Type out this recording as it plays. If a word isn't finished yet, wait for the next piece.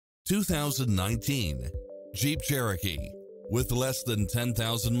2019 Jeep Cherokee. With less than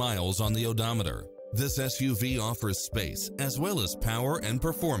 10,000 miles on the odometer, this SUV offers space as well as power and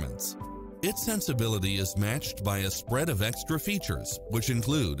performance. Its sensibility is matched by a spread of extra features, which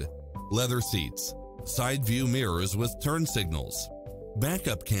include leather seats, side view mirrors with turn signals,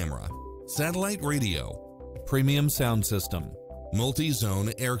 backup camera, satellite radio, premium sound system,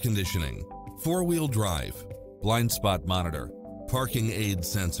 multi-zone air conditioning, four-wheel drive, blind spot monitor, parking aid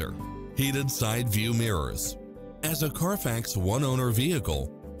sensor, heated side view mirrors. As a Carfax one-owner vehicle,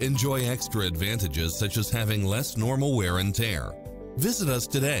 enjoy extra advantages such as having less normal wear and tear. Visit us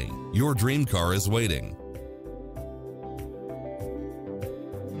today. Your dream car is waiting.